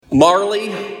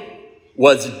Marley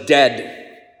was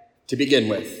dead to begin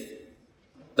with.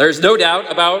 There's no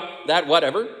doubt about that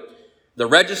whatever. The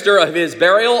register of his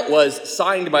burial was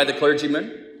signed by the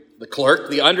clergyman, the clerk,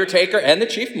 the undertaker, and the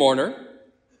chief mourner.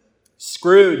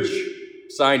 Scrooge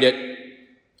signed it,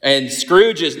 and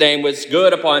Scrooge's name was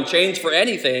good upon change for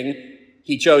anything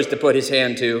he chose to put his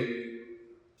hand to.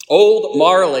 Old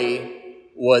Marley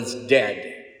was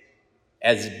dead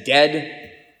as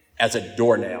a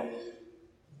doornail.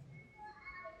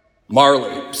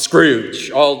 Marley,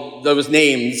 Scrooge, all those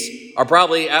names are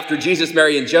probably after Jesus,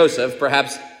 Mary, and Joseph,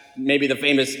 perhaps maybe the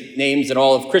famous names in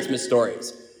all of Christmas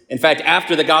stories. In fact,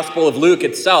 after the Gospel of Luke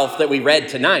itself that we read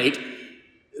tonight,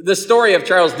 the story of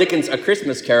Charles Dickens' A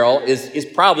Christmas Carol is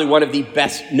probably one of the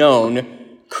best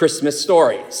known Christmas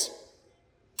stories.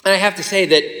 And I have to say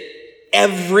that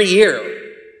every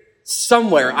year,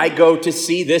 somewhere I go to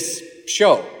see this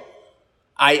show.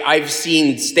 I've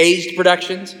seen staged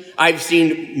productions. I've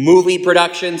seen movie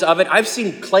productions of it. I've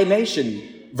seen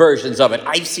claymation versions of it.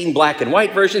 I've seen black and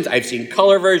white versions. I've seen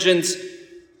color versions.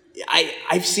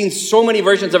 I've seen so many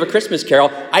versions of A Christmas Carol.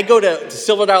 I go to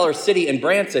Silver Dollar City in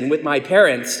Branson with my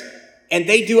parents, and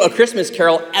they do A Christmas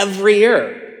Carol every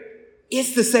year.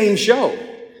 It's the same show.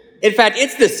 In fact,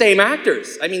 it's the same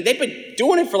actors. I mean, they've been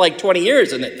doing it for like 20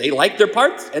 years, and they like their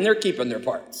parts, and they're keeping their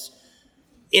parts.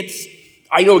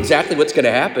 I know exactly what's going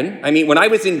to happen. I mean, when I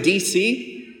was in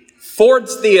D.C.,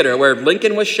 Ford's Theater, where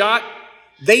Lincoln was shot,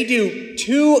 they do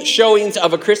 2 showings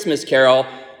of A Christmas Carol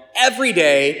every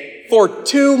day for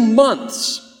 2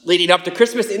 months leading up to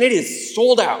Christmas, and it is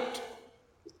sold out.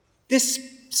 This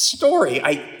story,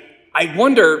 I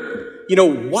wonder,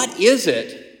 what is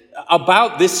it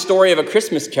about this story of A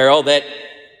Christmas Carol that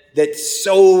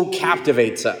so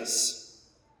captivates us?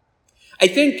 I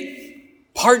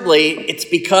think partly it's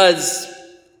because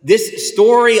this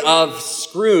story of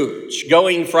Scrooge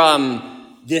going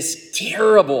from this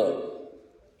terrible,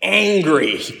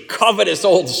 angry, covetous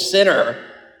old sinner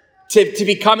to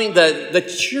becoming the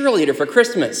cheerleader for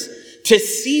Christmas, to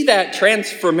see that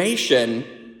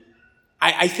transformation,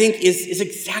 I think is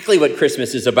exactly what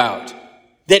Christmas is about.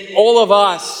 That all of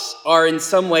us are in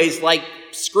some ways like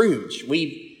Scrooge.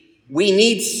 We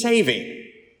need saving.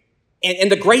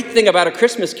 And the great thing about A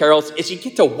Christmas Carol is you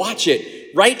get to watch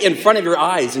it right in front of your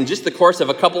eyes in just the course of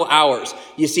a couple hours.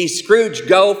 You see Scrooge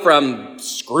go from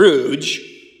Scrooge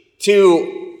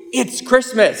to it's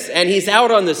Christmas, and he's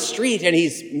out on the street, and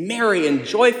he's merry and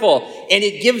joyful. And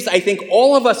it gives, I think,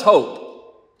 all of us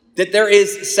hope that there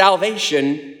is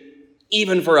salvation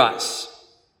even for us,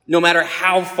 no matter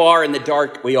how far in the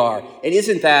dark we are. And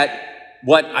isn't that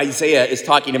what Isaiah is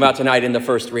talking about tonight in the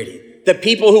first reading? The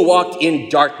people who walked in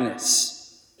darkness,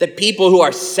 the people who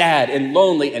are sad and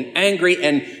lonely and angry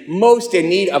and most in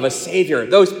need of a Savior,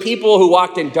 those people who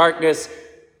walked in darkness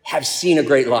have seen a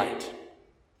great light.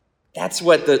 That's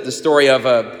what the story of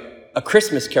a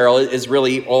Christmas Carol is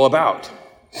really all about.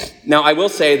 Now, I will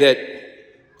say that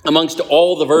amongst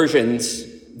all the versions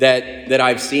that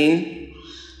I've seen,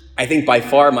 I think by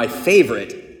far my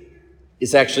favorite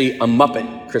is actually A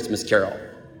Muppet Christmas Carol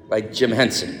by Jim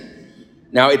Henson.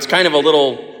 Now, it's kind of a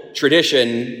little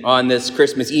tradition on this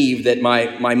Christmas Eve that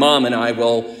my mom and I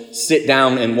will sit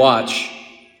down and watch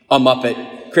A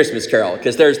Muppet Christmas Carol,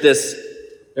 because there's this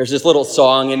little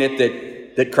song in it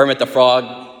that Kermit the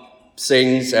Frog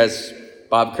sings as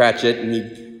Bob Cratchit,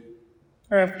 and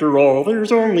after all,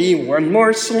 there's only one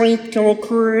more sleep till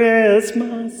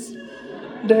Christmas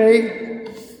Day.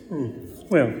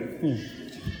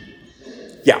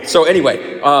 Yeah, so anyway,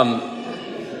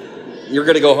 you're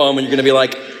going to go home and you're going to be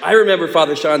like, I remember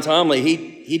Father Sean's homily.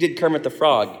 He did Kermit the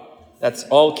Frog. That's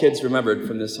all kids remembered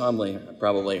from this homily,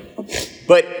 probably.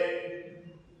 But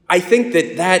I think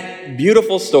that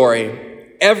beautiful story,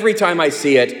 every time I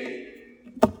see it,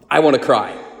 I want to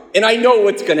cry. And I know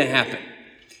what's going to happen.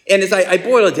 And as I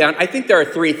boil it down, I think there are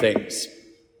 3 things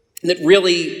that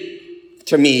really,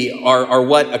 to me, are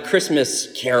what A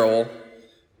Christmas Carol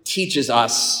teaches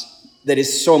us that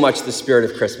is so much the spirit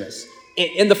of Christmas.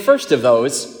 And the first of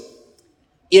those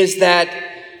is that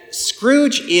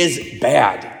Scrooge is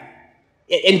bad.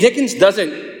 And Dickens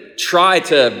doesn't try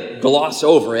to gloss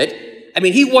over it. I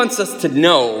mean, he wants us to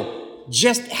know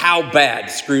just how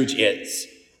bad Scrooge is.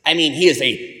 I mean, he is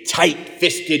a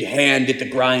tight-fisted hand at the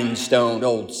grindstone,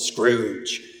 old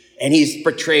Scrooge. And he's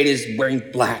portrayed as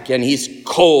wearing black, and he's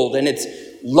cold, and it's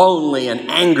lonely and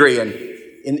angry.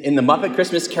 And in the Muppet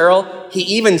Christmas Carol, he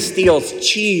even steals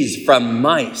cheese from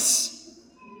mice.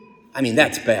 I mean,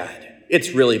 that's bad.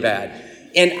 It's really bad.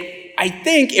 And I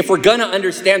think if we're going to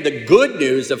understand the good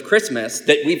news of Christmas,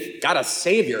 that we've got a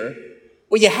Savior,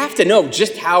 well, you have to know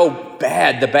just how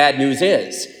bad the bad news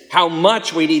is. how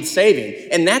much we need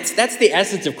saving. And that's the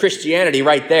essence of Christianity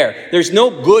right there. There's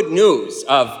no good news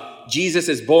of Jesus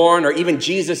is born or even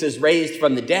Jesus is raised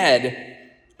from the dead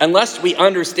unless we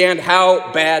understand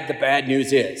how bad the bad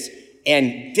news is.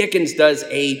 And Dickens does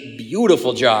a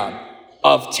beautiful job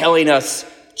of telling us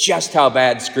just how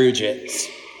bad Scrooge is.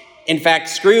 In fact,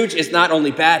 Scrooge is not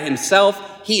only bad himself,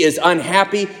 he is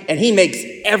unhappy, and he makes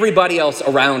everybody else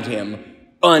around him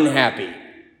unhappy,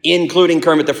 including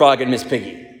Kermit the Frog and Miss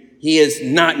Piggy. He is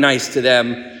not nice to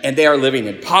them, and they are living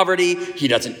in poverty. He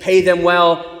doesn't pay them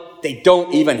well. They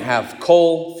don't even have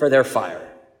coal for their fire.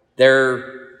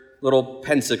 Their little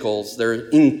pensicles, their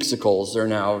inksicles are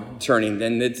now turning,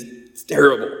 and it's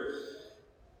terrible.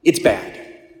 It's bad.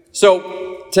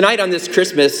 So tonight on this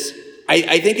Christmas,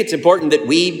 I think it's important that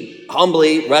we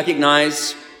humbly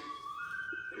recognize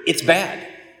it's bad.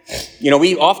 You know,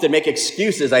 we often make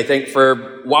excuses, I think,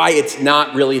 for why it's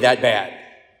not really that bad.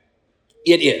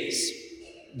 It is.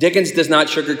 Dickens does not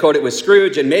sugarcoat it with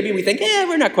Scrooge, and maybe we think,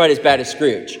 we're not quite as bad as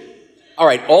Scrooge. All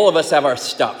right, all of us have our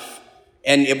stuff.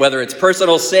 And whether it's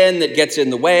personal sin that gets in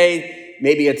the way,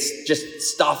 maybe it's just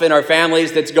stuff in our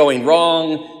families that's going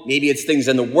wrong, maybe it's things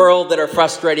in the world that are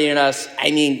frustrating us.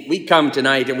 I mean, we come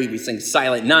tonight and we sing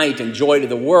Silent Night and Joy to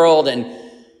the World, and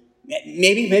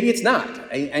maybe it's not.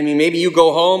 I mean, maybe you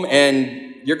go home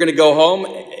and you're going to go home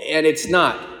and it's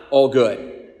not all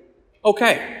good.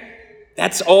 Okay.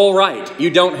 That's all right.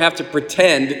 You don't have to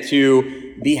pretend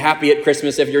to be happy at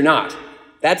Christmas if you're not.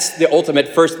 That's the ultimate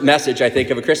first message, I think,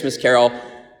 of A Christmas Carol.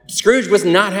 Scrooge was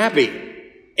not happy,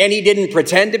 and he didn't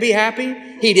pretend to be happy.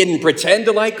 He didn't pretend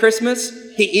to like Christmas.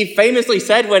 He famously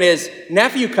said when his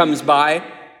nephew comes by,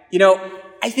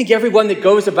 I think everyone that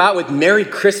goes about with Merry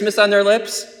Christmas on their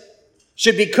lips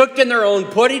should be cooked in their own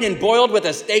pudding and boiled with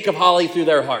a stake of holly through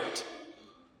their heart.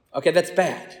 Okay, that's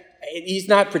bad. He's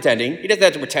not pretending. He doesn't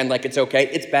have to pretend like it's okay.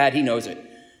 It's bad. He knows it.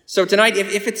 So tonight,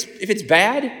 if it's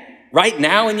bad right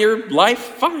now in your life,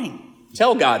 fine.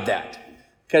 Tell God that.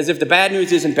 Because if the bad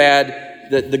news isn't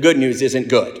bad, the good news isn't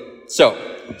good. So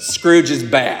Scrooge is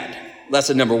bad.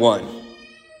 Lesson number 1.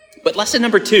 But lesson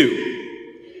number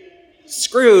 2,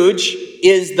 Scrooge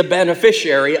is the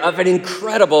beneficiary of an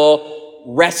incredible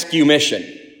rescue mission.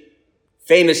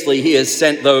 Famously, he has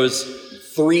sent those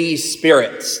 3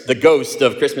 spirits, the ghost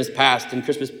of Christmas past and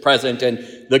Christmas present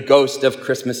and the ghost of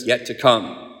Christmas yet to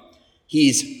come.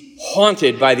 He's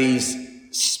haunted by these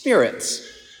spirits.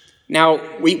 Now,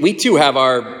 we too have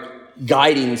our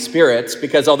guiding spirits,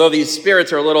 because although these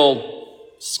spirits are a little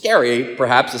scary,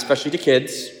 perhaps, especially to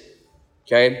kids,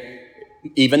 okay?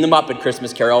 Even the Muppet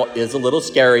Christmas Carol is a little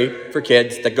scary for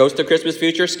kids. The ghost of Christmas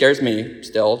future scares me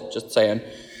still, just saying.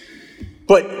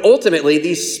 But ultimately,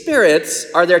 these spirits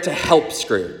are there to help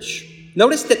Scrooge.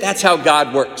 Notice that that's how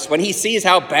God works. When he sees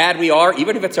how bad we are,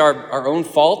 even if it's our own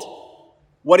fault,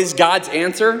 what is God's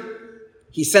answer?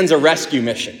 He sends a rescue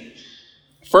mission.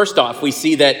 First off, we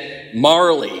see that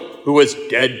Marley, who was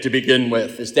dead to begin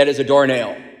with, is dead as a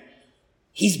doornail.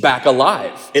 He's back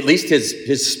alive. At least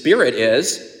his spirit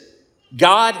is.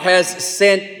 God has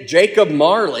sent Jacob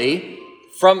Marley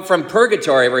from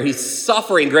purgatory, where he's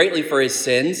suffering greatly for his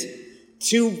sins,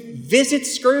 to visit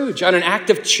Scrooge on an act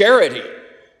of charity,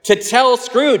 to tell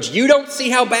Scrooge, you don't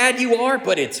see how bad you are,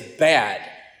 but it's bad.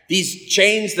 These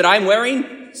chains that I'm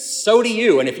wearing, so do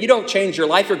you. And if you don't change your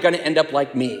life, you're going to end up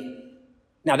like me.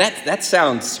 Now that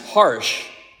sounds harsh,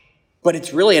 but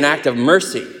it's really an act of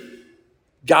mercy.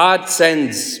 God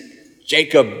sends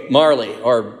Jacob Marley,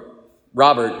 or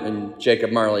Robert and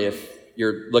Jacob Marley, if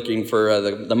you're looking for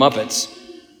the Muppets.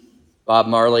 Bob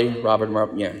Marley, Robert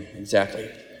Marley, yeah, exactly.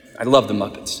 I love the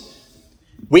Muppets.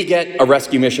 We get a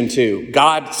rescue mission too.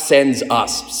 God sends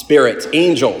us spirits,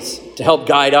 angels, to help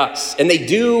guide us. And they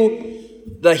do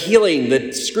the healing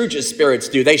that Scrooge's spirits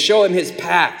do. They show him his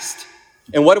past.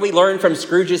 And what do we learn from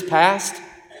Scrooge's past?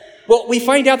 Well, we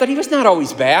find out that he was not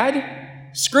always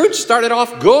bad. Scrooge started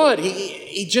off good.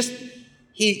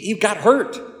 He got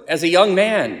hurt as a young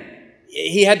man.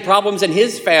 He had problems in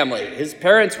his family. His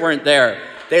parents weren't there.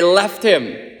 They left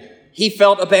him. He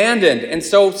felt abandoned, and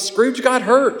so Scrooge got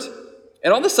hurt.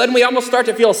 And all of a sudden, we almost start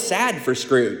to feel sad for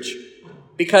Scrooge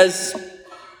because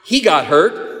he got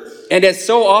hurt, and as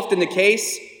so often the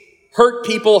case, hurt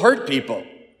people.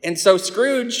 And so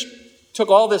Scrooge took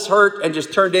all this hurt and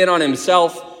just turned in on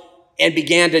himself and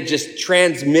began to just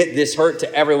transmit this hurt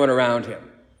to everyone around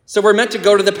him. So we're meant to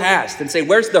go to the past and say,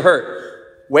 where's the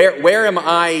hurt? Where am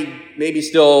I maybe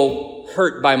still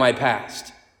hurt by my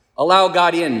past? Allow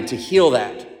God in to heal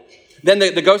that. Then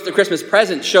the ghost of Christmas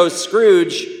present shows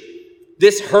Scrooge,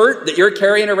 this hurt that you're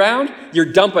carrying around,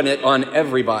 you're dumping it on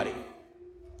everybody.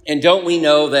 And don't we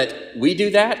know that we do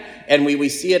that? And we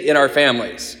see it in our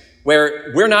families,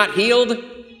 where we're not healed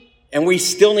and we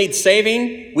still need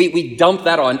saving. We dump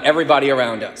that on everybody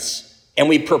around us, and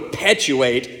we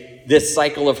perpetuate this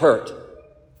cycle of hurt.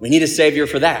 We need a Savior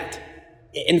for that.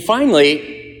 And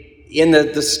finally, in the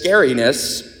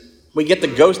scariness, we get the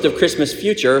ghost of Christmas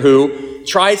Future, who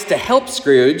tries to help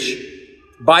Scrooge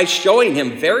by showing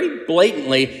him very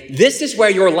blatantly, this is where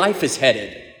your life is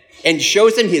headed, and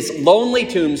shows him his lonely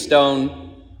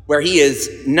tombstone where he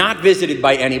is not visited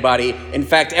by anybody. In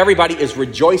fact, everybody is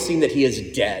rejoicing that he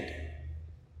is dead.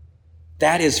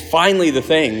 That is finally the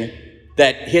thing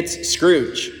that hits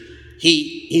Scrooge.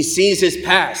 He sees his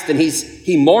past and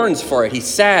he mourns for it. He's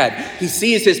sad. He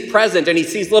sees his present and he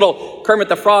sees little Kermit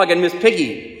the Frog and Miss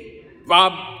Piggy,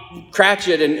 Bob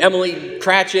Cratchit and Emily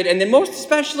Cratchit, and then most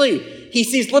especially, he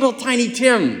sees little tiny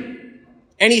Tim,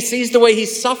 and he sees the way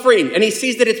he's suffering, and he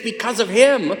sees that it's because of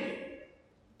him,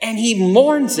 and he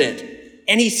mourns it,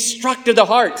 and he's struck to the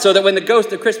heart, so that when the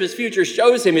ghost of Christmas Future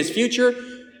shows him his future,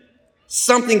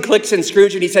 something clicks in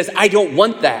Scrooge, and he says, I don't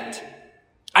want that.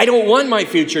 I don't want my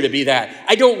future to be that.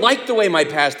 I don't like the way my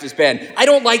past has been. I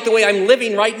don't like the way I'm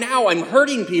living right now. I'm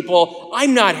hurting people.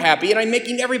 I'm not happy, and I'm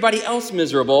making everybody else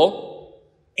miserable.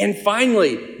 And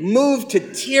finally, moved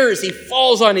to tears, he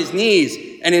falls on his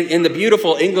knees. And in the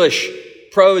beautiful English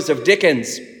prose of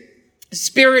Dickens,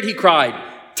 Spirit, he cried,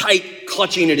 tight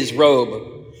clutching at his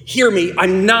robe, hear me,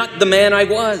 I'm not the man I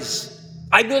was.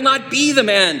 I will not be the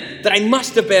man that I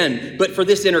must have been, but for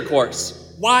this intercourse.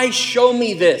 Why show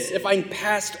me this if I'm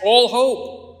past all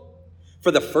hope?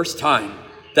 For the first time,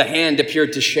 the hand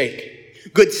appeared to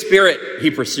shake. Good Spirit, he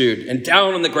pursued, and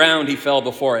down on the ground he fell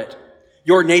before it.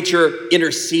 Your nature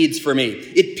intercedes for me.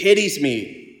 It pities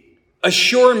me.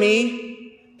 Assure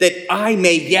me that I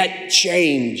may yet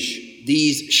change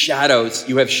these shadows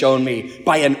you have shown me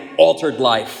by an altered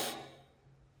life.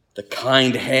 The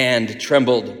kind hand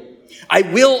trembled. I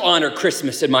will honor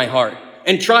Christmas in my heart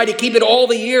and try to keep it all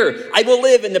the year. I will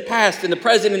live in the past, in the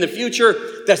present, in the future.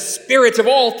 The spirits of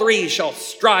all three shall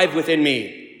strive within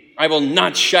me. I will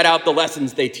not shut out the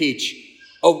lessons they teach.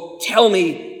 Oh, tell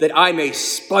me that I may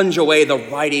sponge away the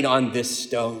writing on this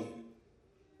stone.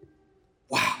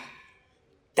 Wow.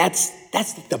 That's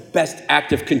the best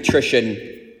act of contrition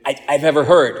I've ever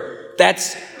heard.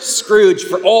 That's Scrooge,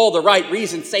 for all the right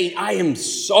reasons, saying, I am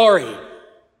sorry,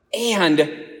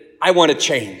 and I want to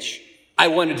change. I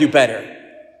want to do better.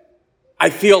 I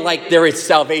feel like there is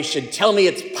salvation. Tell me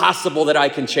it's possible that I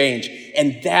can change.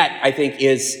 And that, I think,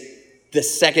 is the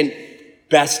second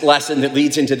best lesson that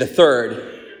leads into the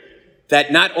third,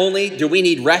 that not only do we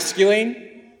need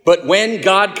rescuing, but when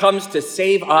God comes to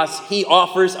save us, he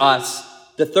offers us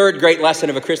the third great lesson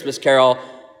of A Christmas Carol,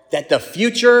 that the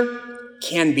future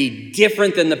can be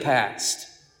different than the past,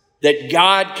 that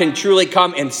God can truly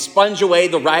come and sponge away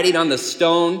the writing on the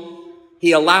stone.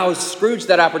 He allows Scrooge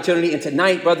that opportunity, and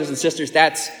tonight, brothers and sisters,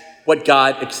 that's what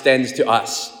God extends to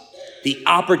us, the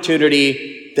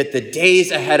opportunity that the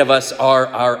days ahead of us are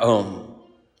our own.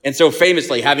 And so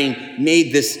famously, having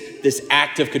made this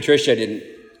act of contrition,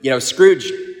 and,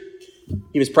 Scrooge,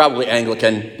 he was probably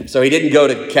Anglican, so he didn't go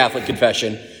to Catholic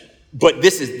confession, but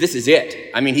this is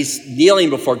it. I mean, he's kneeling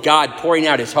before God, pouring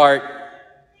out his heart,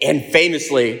 and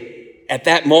famously, at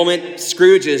that moment,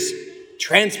 Scrooge is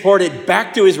transported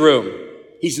back to his room.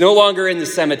 He's no longer in the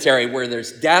cemetery where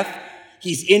there's death.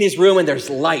 He's in his room and there's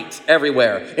light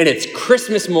everywhere, and it's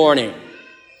Christmas morning.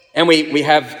 And we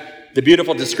have the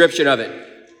beautiful description of it.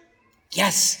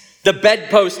 Yes, the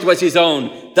bedpost was his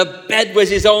own. The bed was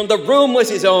his own. The room was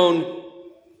his own.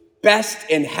 Best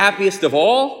and happiest of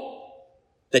all,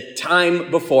 the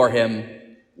time before him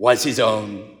was his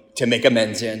own to make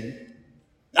amends in.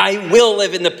 I will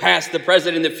live in the past, the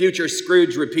present, and the future,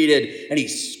 Scrooge repeated, and he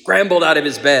scrambled out of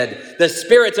his bed. The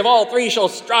spirits of all three shall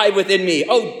strive within me.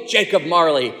 Oh, Jacob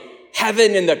Marley,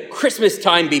 heaven in the Christmas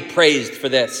time be praised for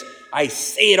this. I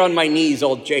say it on my knees,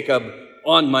 old Jacob,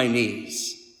 on my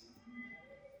knees.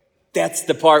 That's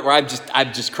the part where I'm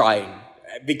just crying,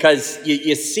 because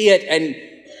you see it, and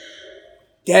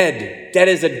dead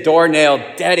as a doornail,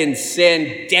 dead in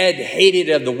sin, dead, hated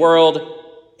of the world.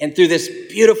 And through this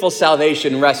beautiful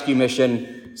salvation rescue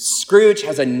mission, Scrooge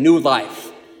has a new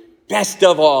life. Best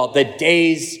of all, the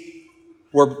days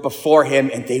were before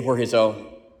him and they were his own.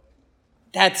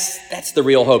 That's the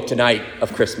real hope tonight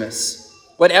of Christmas.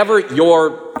 Whatever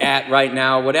you're at right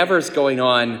now, whatever's going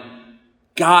on,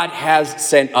 God has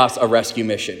sent us a rescue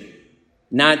mission.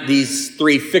 Not these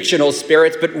three fictional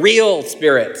spirits, but real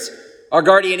spirits. Our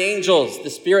guardian angels, the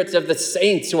spirits of the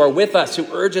saints who are with us, who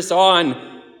urge us on.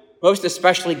 Most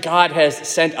especially, God has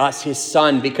sent us his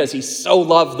Son because he so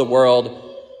loved the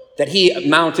world that he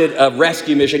mounted a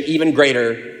rescue mission even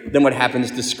greater than what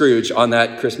happens to Scrooge on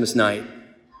that Christmas night.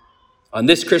 On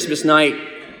this Christmas night,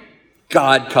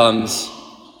 God comes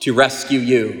to rescue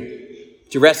you,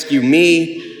 to rescue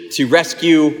me, to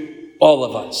rescue all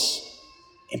of us.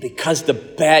 And because the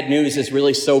bad news is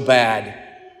really so bad,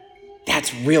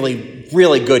 that's really,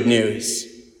 really good news.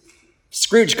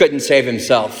 Scrooge couldn't save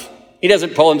himself. He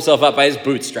doesn't pull himself up by his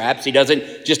bootstraps. He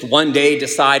doesn't just one day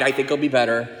decide, I think it'll be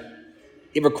better.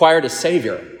 It required a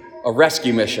savior, a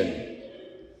rescue mission.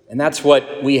 And that's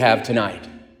what we have tonight.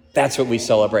 That's what we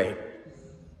celebrate.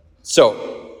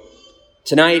 So,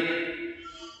 tonight,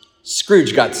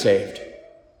 Scrooge got saved.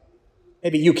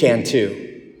 Maybe you can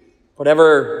too.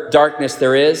 Whatever darkness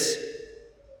there is,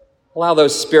 allow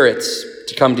those spirits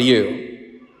to come to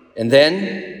you. And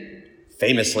then,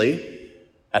 famously,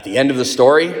 at the end of the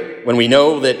story, when we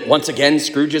know that once again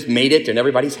Scrooge has made it and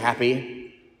everybody's happy,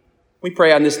 we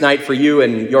pray on this night for you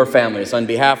and your families on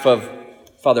behalf of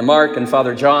Father Mark and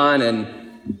Father John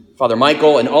and Father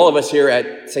Michael and all of us here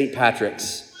at St.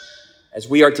 Patrick's. As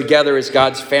we are together as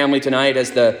God's family tonight,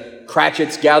 as the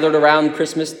Cratchits gathered around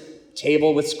Christmas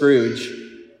table with Scrooge,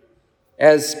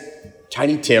 as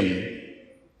Tiny Tim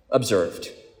observed.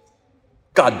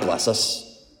 God bless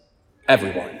us,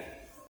 everyone.